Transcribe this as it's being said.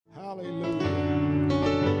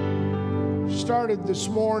started this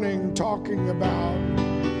morning talking about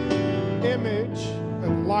image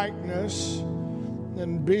and likeness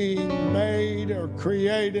and being made or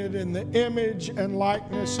created in the image and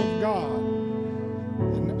likeness of God.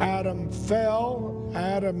 And Adam fell,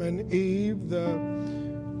 Adam and Eve, the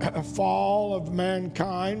fall of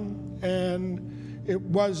mankind, and it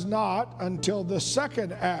was not until the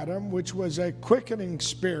second Adam, which was a quickening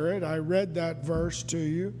spirit, I read that verse to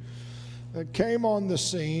you, that came on the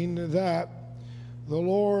scene, that the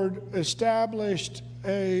Lord established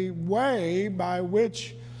a way by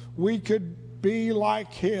which we could be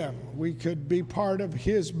like Him. We could be part of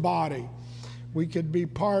His body. We could be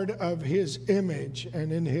part of His image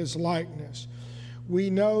and in His likeness. We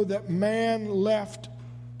know that man left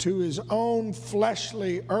to his own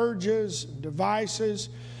fleshly urges, devices,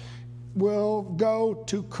 will go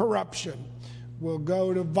to corruption. We'll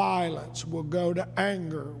go to violence, we'll go to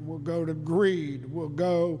anger, we'll go to greed, we'll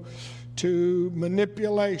go to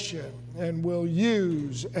manipulation, and we'll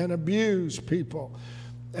use and abuse people.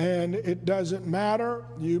 And it doesn't matter.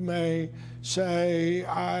 You may say,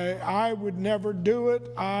 I would never do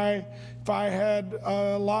it. If I had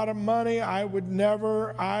a lot of money, I would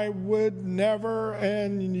never,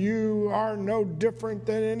 and you are no different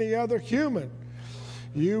than any other human.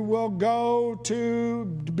 You will go to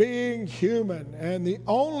being human, and the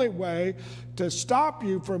only way to stop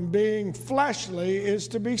you from being fleshly is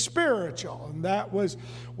to be spiritual. And that was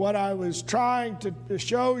what I was trying to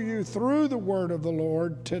show you through the word of the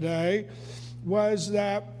Lord today, was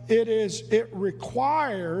that it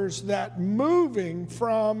requires that moving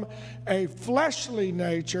from a fleshly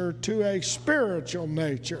nature to a spiritual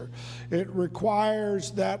nature. It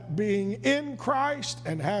requires that being in Christ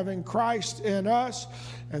and having Christ in us,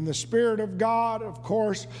 and the Spirit of God, of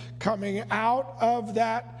course, coming out of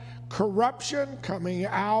that corruption, coming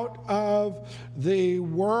out of the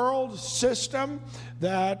world system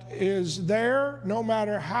that is there, no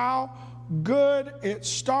matter how good it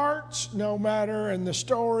starts, no matter, and the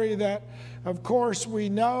story that, of course, we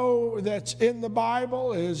know that's in the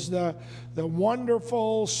Bible is the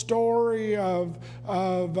wonderful story of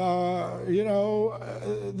the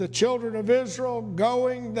children of Israel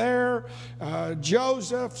going there,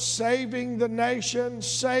 Joseph saving the nation,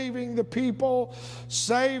 saving the people,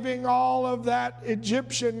 saving all of that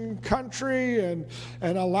Egyptian country and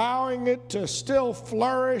allowing it to still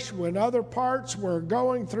flourish when other parts were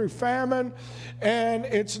going through famine. And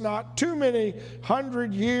it's not too many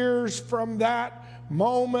hundred years from that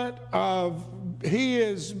moment of he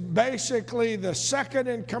is basically the second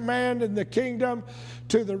in command in the kingdom,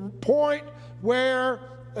 to the point where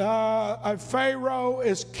a Pharaoh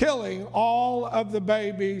is killing all of the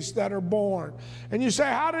babies that are born. And you say,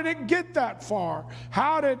 how did it get that far?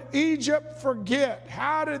 How did Egypt forget?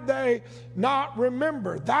 How did they not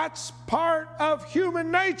remember? That's part of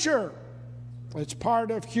human nature. It's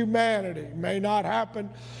part of humanity. It may not happen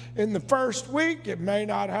in the first week. It may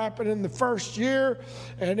not happen in the first year.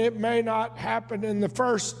 And it may not happen in the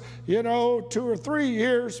first, 2 or 3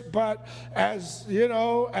 years. But as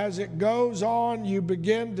it goes on, you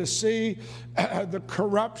begin to see the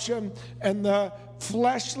corruption and the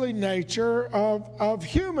fleshly nature of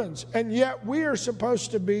humans. And yet we are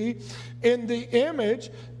supposed to be in the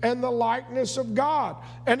image and the likeness of God.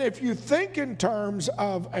 And if you think in terms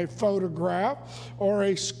of a photograph or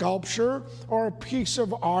a sculpture or a piece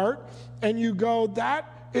of art, and you go, that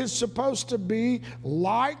is supposed to be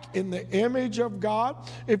like in the image of God.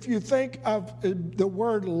 If you think of the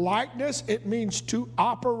word likeness, it means to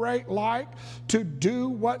operate like, to do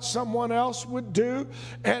what someone else would do.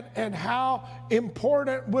 And how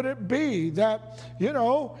important would it be that,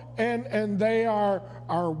 and they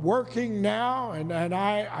are working now, and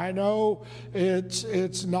I know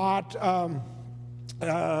it's not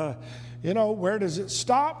where does it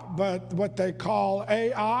stop? But what they call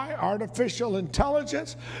AI, artificial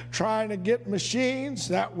intelligence, trying to get machines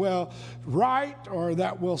that will write or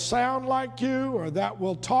that will sound like you or that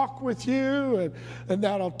will talk with you and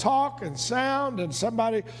that'll talk and sound. And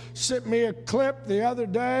somebody sent me a clip the other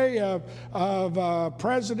day of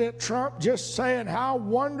President Trump just saying how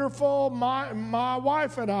wonderful my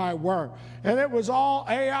wife and I were. And it was all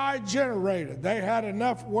AI generated. They had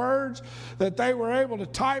enough words that they were able to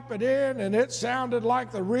type it in in, and it sounded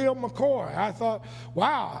like the real McCoy. I thought,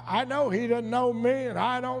 wow, I know he doesn't know me, and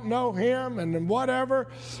I don't know him, and whatever.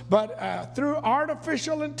 But through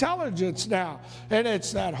artificial intelligence now, and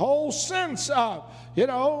it's that whole sense of,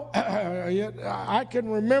 I can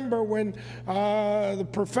remember when the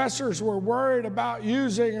professors were worried about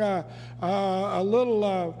using a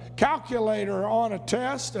little calculator on a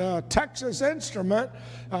test, a Texas Instrument,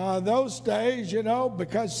 those days,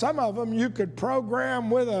 because some of them you could program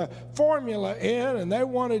with a formula in, and they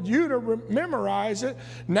wanted you to memorize it.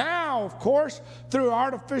 Now, of course, through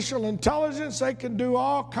artificial intelligence, they can do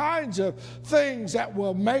all kinds of things that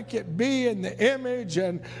will make it be in the image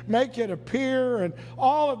and make it appear and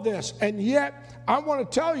all of this. And yet, I want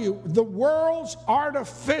to tell you, the world's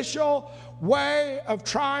artificial way of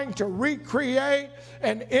trying to recreate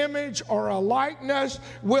an image or a likeness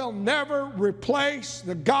will never replace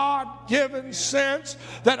the God-given sense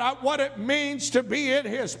that what it means to be in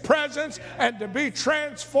His presence and to be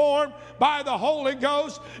transformed by the Holy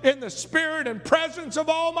Ghost in the spirit and presence of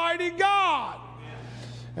Almighty God.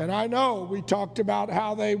 And I know we talked about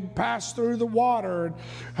how they passed through the water and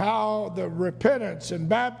how the repentance and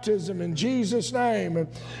baptism in Jesus' name.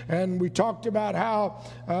 And we talked about how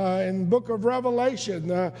in the book of Revelation,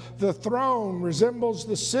 the throne resembles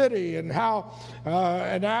the city, and how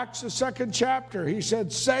in Acts, the 2nd chapter, he said,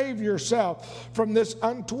 save yourself from this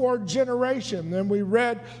untoward generation. Then we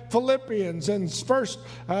read Philippians and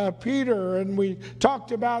 1 Peter, and we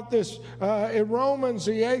talked about this in Romans,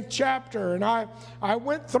 the 8th chapter. And I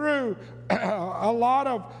went through a lot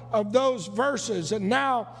of those verses, and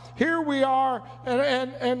now here we are,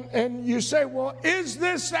 and you say, well, is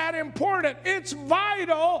this that important? It's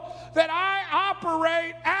vital that I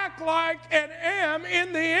operate, act like, and am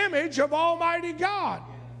in the image of Almighty God.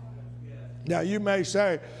 Now you may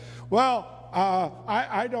say, well,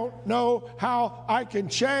 I don't know how I can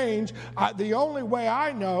change. The only way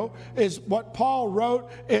I know is what Paul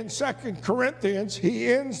wrote in 2 Corinthians.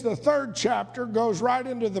 He ends the 3rd chapter, goes right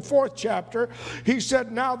into the 4th chapter. He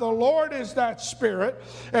said, now the Lord is that Spirit,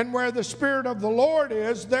 and where the Spirit of the Lord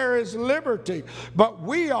is, there is liberty. But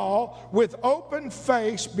we all, with open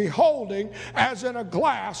face, beholding as in a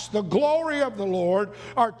glass the glory of the Lord,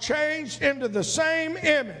 are changed into the same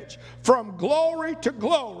image, from glory to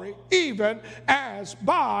glory, even as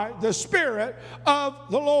by the Spirit of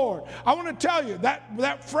the Lord. I want to tell you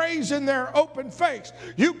that phrase in there, open face.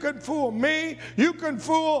 You can fool me. You can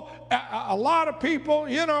fool a lot of people,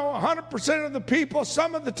 100% of the people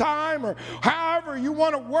some of the time, or however you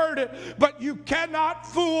want to word it, but you cannot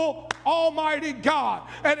fool Almighty God.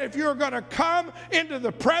 And if you're going to come into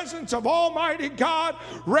the presence of Almighty God,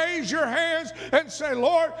 raise your hands and say,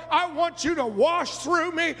 Lord, I want you to wash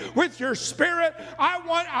through me with your Spirit.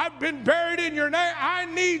 I've been buried in your name. I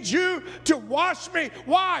need you to wash me.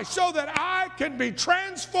 Why? So that I can be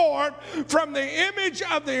transformed from the image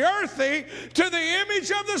of the earthy to the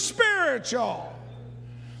image of the spiritual.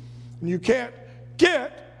 And you can't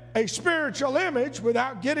get a spiritual image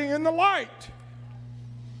without getting in the light,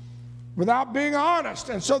 without being honest.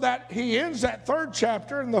 And so that he ends that 3rd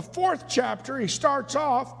chapter. In the 4th chapter, he starts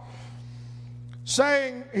off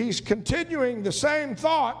saying, he's continuing the same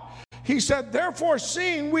thought. He said, therefore,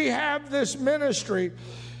 seeing we have this ministry,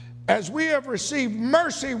 as we have received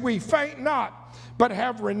mercy, we faint not, but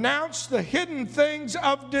have renounced the hidden things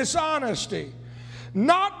of dishonesty,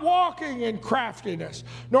 not walking in craftiness,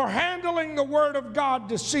 nor handling the word of God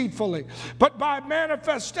deceitfully, but by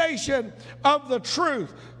manifestation of the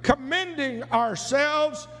truth, commending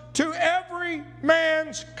ourselves to every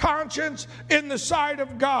man's conscience in the sight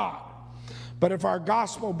of God. But if our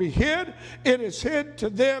gospel be hid, it is hid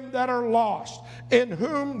to them that are lost, in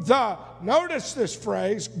whom notice this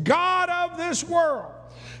phrase, God of this world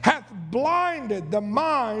hath blinded the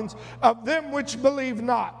minds of them which believe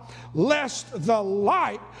not, lest the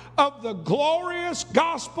light of the glorious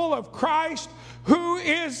gospel of Christ, who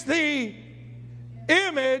is the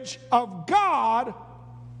image of God,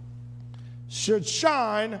 should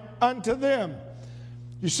shine unto them.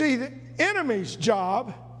 You see, the enemy's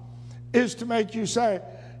job is to make you say,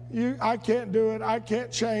 I can't do it, I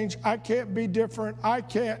can't change, I can't be different, I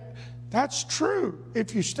can't. That's true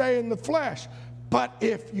if you stay in the flesh. But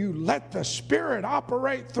if you let the Spirit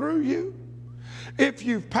operate through you, if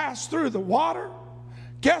you've passed through the water,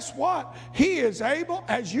 guess what? He is able,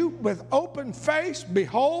 as you with open face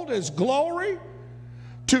behold His glory,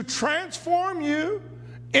 to transform you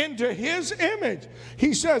into His image.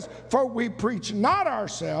 He says, for we preach not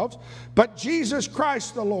ourselves, but Jesus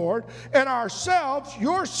Christ the Lord, and ourselves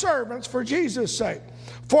your servants for Jesus' sake.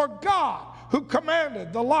 For God, who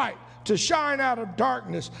commanded the light to shine out of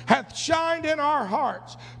darkness, hath shined in our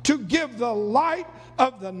hearts to give the light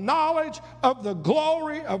of the knowledge of the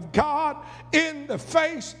glory of God in the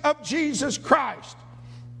face of Jesus Christ.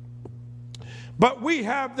 But we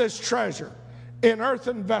have this treasure in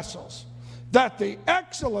earthen vessels, that the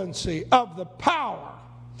excellency of the power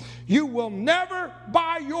you will never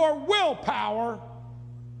by your willpower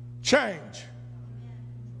change.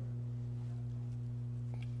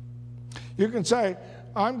 You can say,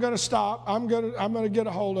 I'm going to stop. I'm going to get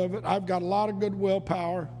a hold of it. I've got a lot of good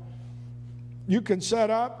willpower. You can set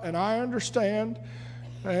up, and I understand,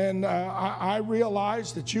 and I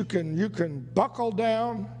realize that you can buckle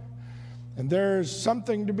down, and there's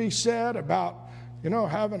something to be said about,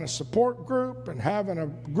 having a support group and having a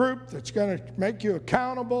group that's going to make you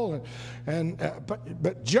accountable.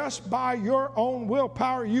 But just by your own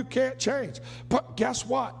willpower, you can't change. But guess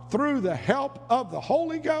what? Through the help of the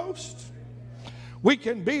Holy Ghost, we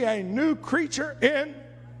can be a new creature in.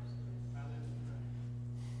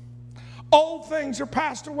 Old things are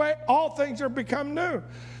passed away. All things are become new.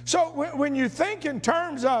 So when you think in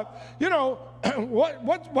terms of, why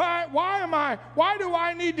do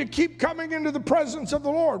I need to keep coming into the presence of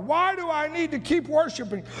the Lord? Why do I need to keep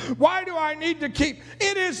worshiping? Why do I need to keep?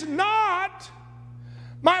 It is not,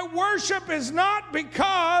 my worship is not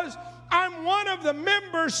because I'm one of the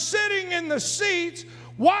members sitting in the seats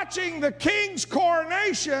watching the king's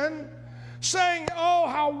coronation saying, oh,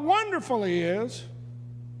 how wonderful he is.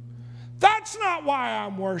 That's not why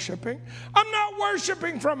I'm worshiping. I'm not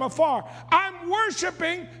worshiping from afar. I'm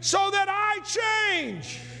worshiping so that I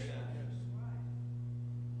change.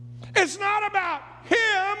 It's not about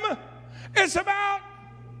him. It's about,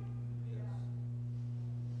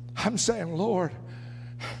 I'm saying, Lord,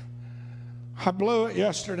 I blew it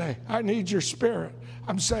yesterday. I need your spirit.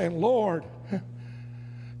 I'm saying, Lord,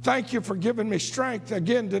 thank you for giving me strength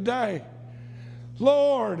again today.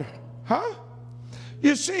 Lord,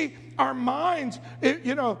 You see, our minds,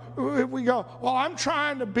 if we go, well, I'm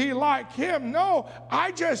trying to be like him. No,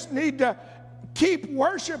 I just need to keep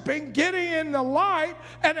worshiping, getting in the light,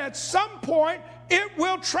 and at some point, it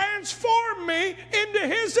will transform me into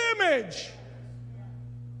his image.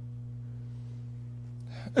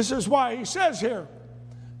 This is why he says here,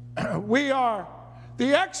 the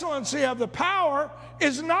excellency of the power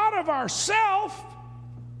is not of ourself,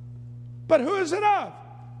 but who is it of?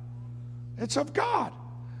 It's of God.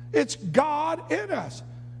 It's God in us.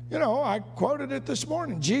 I quoted it this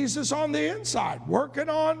morning. Jesus on the inside, working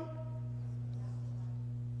on.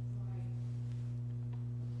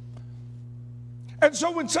 And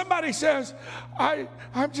so when somebody says,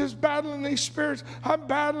 I'm just battling these spirits, I'm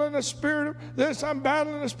battling a spirit of this, I'm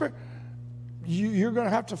battling a spirit, you're going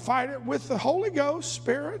to have to fight it with the Holy Ghost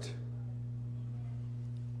Spirit.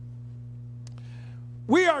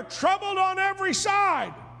 We are troubled on every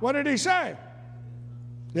side. What did he say?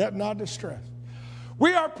 Yet not distressed.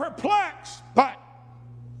 We are perplexed, but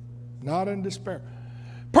not in despair.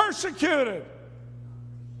 Persecuted.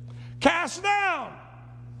 Cast down.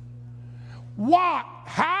 What?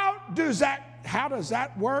 How does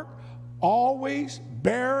that work? Always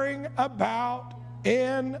bearing about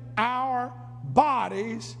in our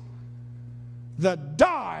bodies the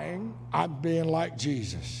dying, I'm being like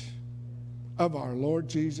Jesus, of our Lord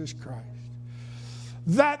Jesus Christ.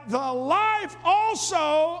 That the life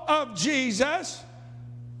also of Jesus,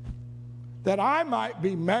 that I might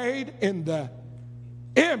be made in the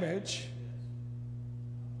image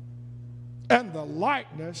and the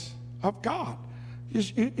likeness of God.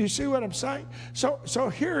 You see what I'm saying? So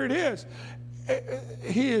here it is.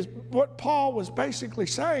 What Paul was basically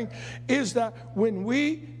saying is that when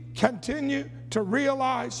we continue to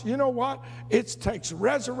realize, you know what, it takes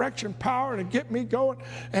resurrection power to get me going,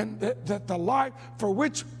 and that the life for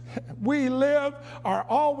which we live are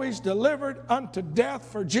always delivered unto death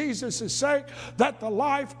for Jesus' sake, that the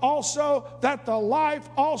life also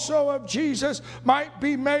of Jesus might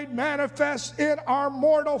be made manifest in our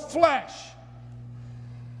mortal flesh.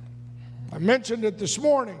 I mentioned it this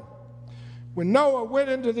morning. When Noah went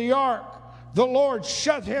into the ark, the Lord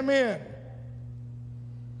shut him in.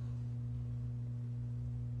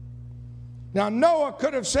 Now, Noah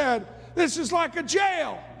could have said, this is like a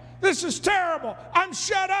jail. This is terrible. I'm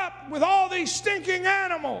shut up with all these stinking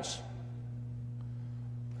animals.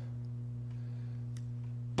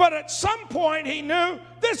 But at some point he knew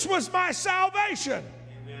this was my salvation.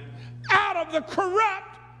 Amen. Out of the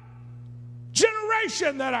corrupt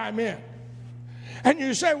generation that I'm in. And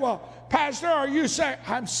you say, well, Pastor, are you saying?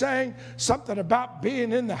 I'm saying something about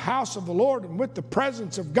being in the house of the Lord and with the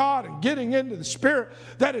presence of God and getting into the Spirit.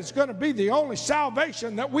 That is going to be the only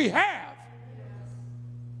salvation that we have.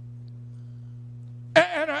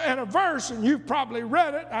 And a verse, and you've probably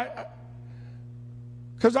read it,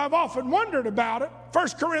 because I've often wondered about it. 1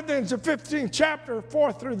 Corinthians, the 15th chapter,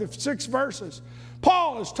 4 through the 6 verses.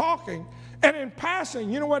 Paul is talking, and in passing,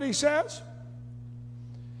 you know what he says?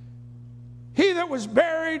 He that was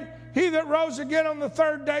buried, he that rose again on the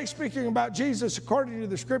third day, speaking about Jesus according to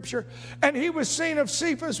the Scripture, and he was seen of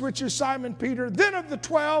Cephas, which is Simon Peter, then of the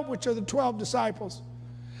 12, which are the 12 disciples.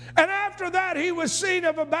 And after that he was seen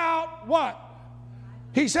of about what?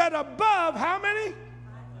 He said above how many?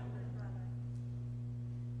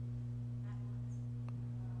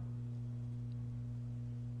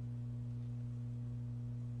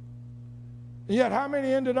 Yet how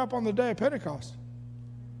many ended up on the day of Pentecost?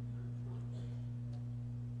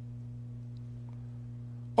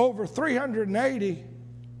 Over 380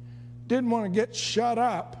 didn't want to get shut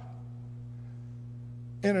up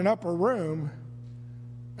in an upper room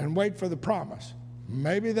and wait for the promise.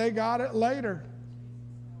 Maybe they got it later.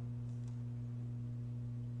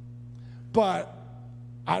 But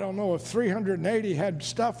I don't know if 380 had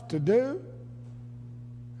stuff to do,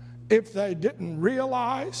 if they didn't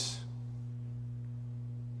realize.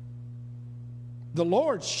 The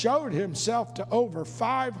Lord showed himself to over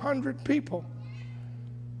 500 people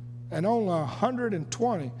and only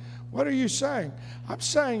 120. What are you saying? I'm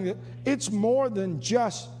saying that it's more than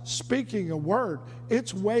just speaking a word.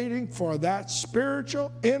 It's waiting for that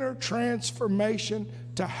spiritual inner transformation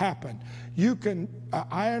to happen. You can,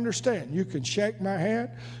 I understand, you can shake my hand.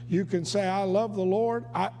 You can say, I love the Lord.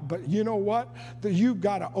 But you know what? That you've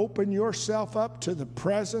got to open yourself up to the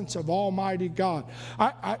presence of Almighty God.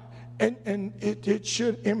 And it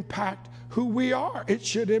should impact who we are. It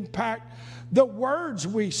should impact the words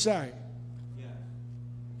we say.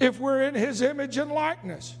 If we're in his image and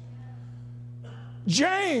likeness.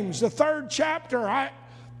 James, the 3rd chapter,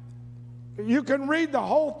 you can read the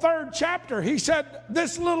whole 3rd chapter. He said,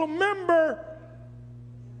 this little member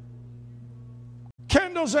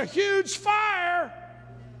kindles a huge fire.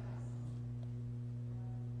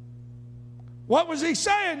 What was he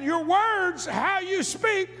saying? Your words, how you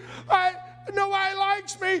speak, nobody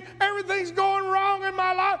likes me. Everything's going wrong in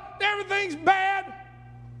my life. Everything's bad.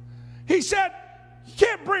 He said, you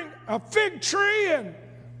can't bring a fig tree and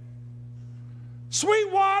sweet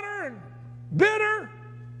water and bitter.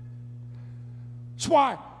 That's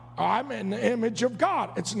why I'm in the image of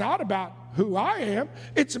God. It's not about who I am.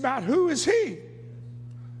 It's about who is he.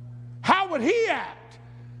 How would he act?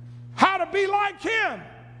 How to be like him.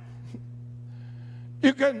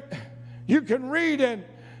 You can read in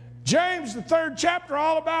James, the 3rd chapter,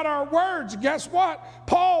 all about our words. Guess what?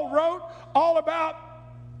 Paul wrote all about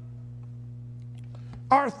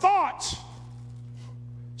our thoughts.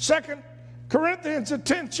 2 Corinthians, the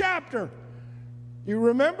 10th chapter. You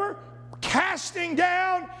remember? Casting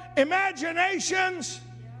down imaginations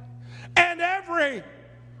and every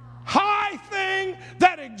high thing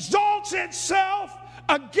that exalts itself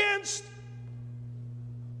against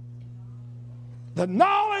the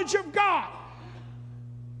knowledge of God.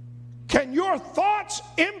 Can your thoughts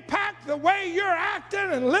impact the way you're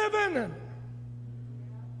acting and living? And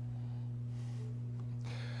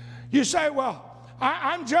you say, well,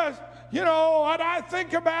 I'm just, you know, what I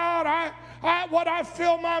think about, what I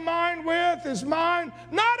fill my mind with is mine.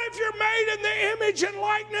 Not if you're made in the image and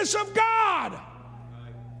likeness of God.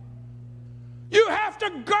 You have to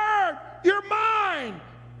guard your mind.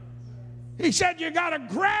 He said you got to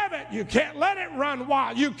grab it. You can't let it run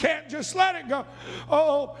wild. You can't just let it go.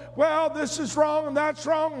 Oh, well, this is wrong and that's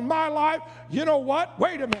wrong in my life. You know what?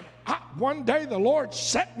 Wait a minute. One day the Lord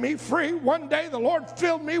set me free. One day the Lord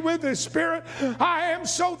filled me with His Spirit. I am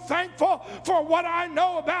so thankful for what I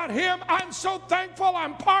know about Him. I'm so thankful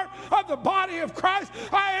I'm part of the body of Christ.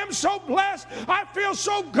 I am so blessed. I feel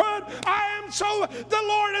so good. The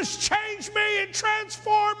Lord has changed me and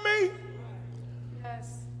transformed me.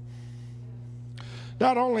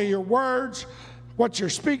 Not only your words, what you're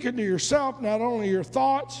speaking to yourself, not only your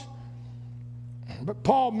thoughts, but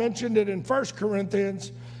Paul mentioned it in 1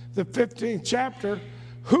 Corinthians, the 15th chapter,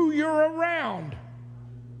 who you're around.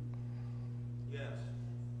 Yes.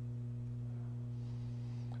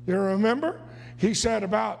 You remember? He said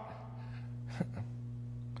about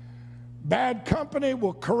bad company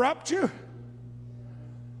will corrupt you.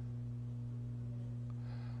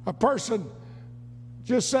 A person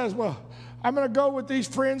just says, well, I'm going to go with these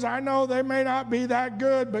friends. I know they may not be that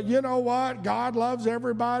good, but you know what? God loves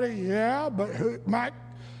everybody. Yeah, but it might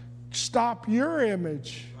stop your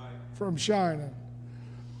image from shining.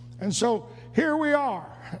 And so here we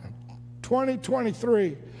are,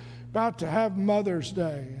 2023, about to have Mother's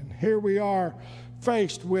Day. And here we are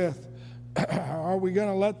faced with, are we going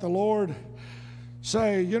to let the Lord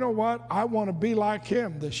say, you know what, I want to be like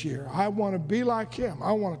him this year. I want to be like him.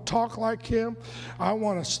 I want to talk like him. I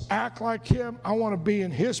want to act like him. I want to be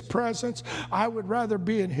in his presence. I would rather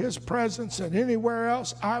be in his presence than anywhere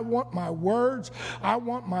else. I want my words. I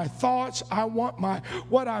want my thoughts. I want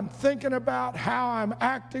what I'm thinking about, how I'm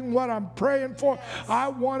acting, what I'm praying for. I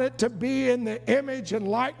want it to be in the image and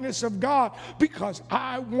likeness of God, because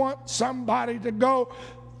I want somebody to go,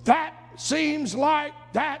 that seems like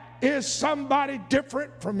that is somebody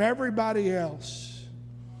different from everybody else.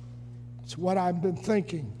 It's what I've been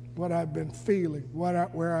thinking, what I've been feeling,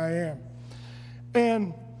 where I am.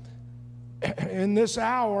 And in this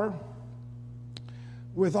hour,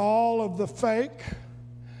 with all of the fake,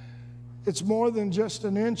 it's more than just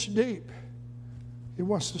an inch deep. He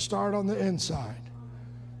wants to start on the inside.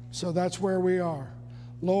 So that's where we are.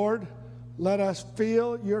 Lord, let us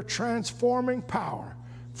feel your transforming power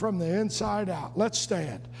from the inside out. Let's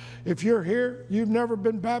stand. If you're here, you've never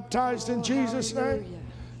been baptized in Jesus' name,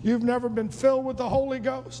 you've never been filled with the Holy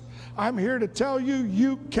Ghost, I'm here to tell you,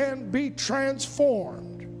 you can be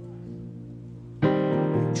transformed.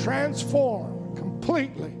 Transformed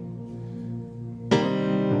completely.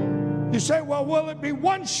 You say, well, will it be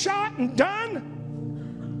one shot and done?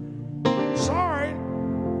 Sorry,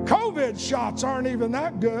 COVID shots aren't even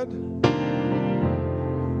that good.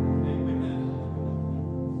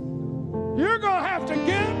 You're going to have to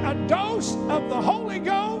get a dose of the Holy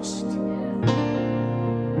Ghost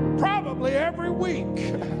probably every week.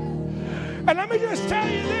 And let me just tell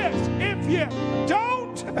you this, if you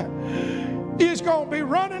don't, it's going to be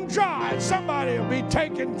running dry. Somebody will be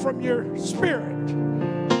taken from your spirit.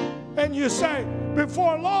 And you say,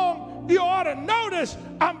 before long, you ought to notice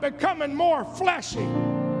I'm becoming more fleshy.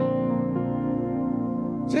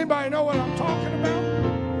 Does anybody know what I'm talking about?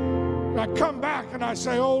 And I come back and I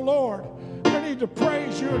say, oh Lord, I need to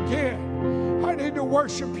praise you again. I need to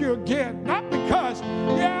worship you again. Not because,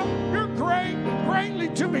 yeah, you're great and greatly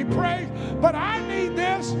to be praised, but I need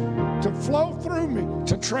this to flow through me,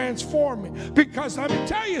 to transform me. Because let me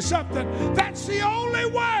tell you something, that's the only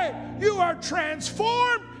way you are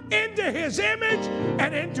transformed into his image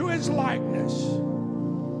and into his likeness.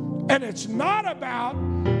 And it's not about,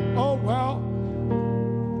 oh, well,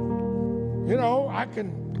 you know, I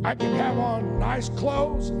can have on nice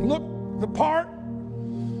clothes and look the part.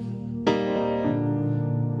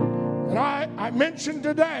 And I mentioned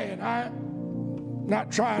today, and I'm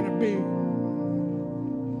not trying to be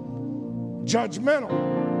judgmental,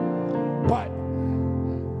 but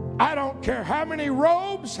I don't care how many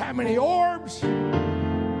robes, how many orbs,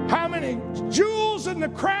 how many jewels in the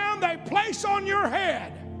crown they place on your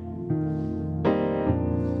head.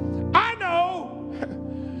 I know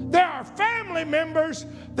there are family members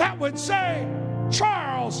that would say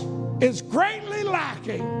Charles is greatly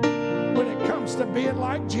lacking when it comes to being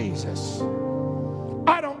like Jesus.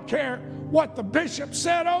 I don't care what the bishop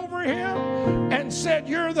said over him and said,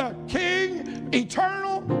 you're the king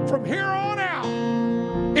eternal from here on out.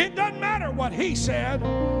 It doesn't matter what he said.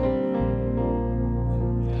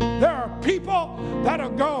 There are people that'll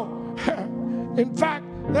go. In fact,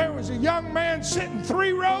 there was a young man sitting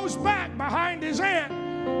 3 rows back behind his aunt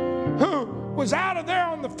who was out of there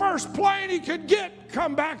on the first plane he could get,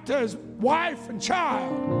 come back to his wife and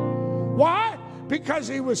child. Why? Because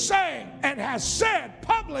he was saying and has said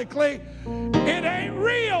publicly, it ain't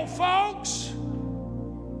real, folks.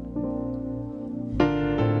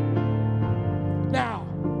 Now,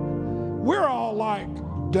 we're all like,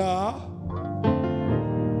 duh.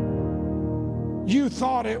 You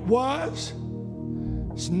thought it was.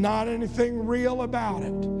 It's not anything real about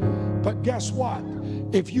it. But guess what?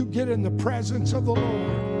 If you get in the presence of the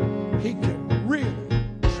Lord, he can really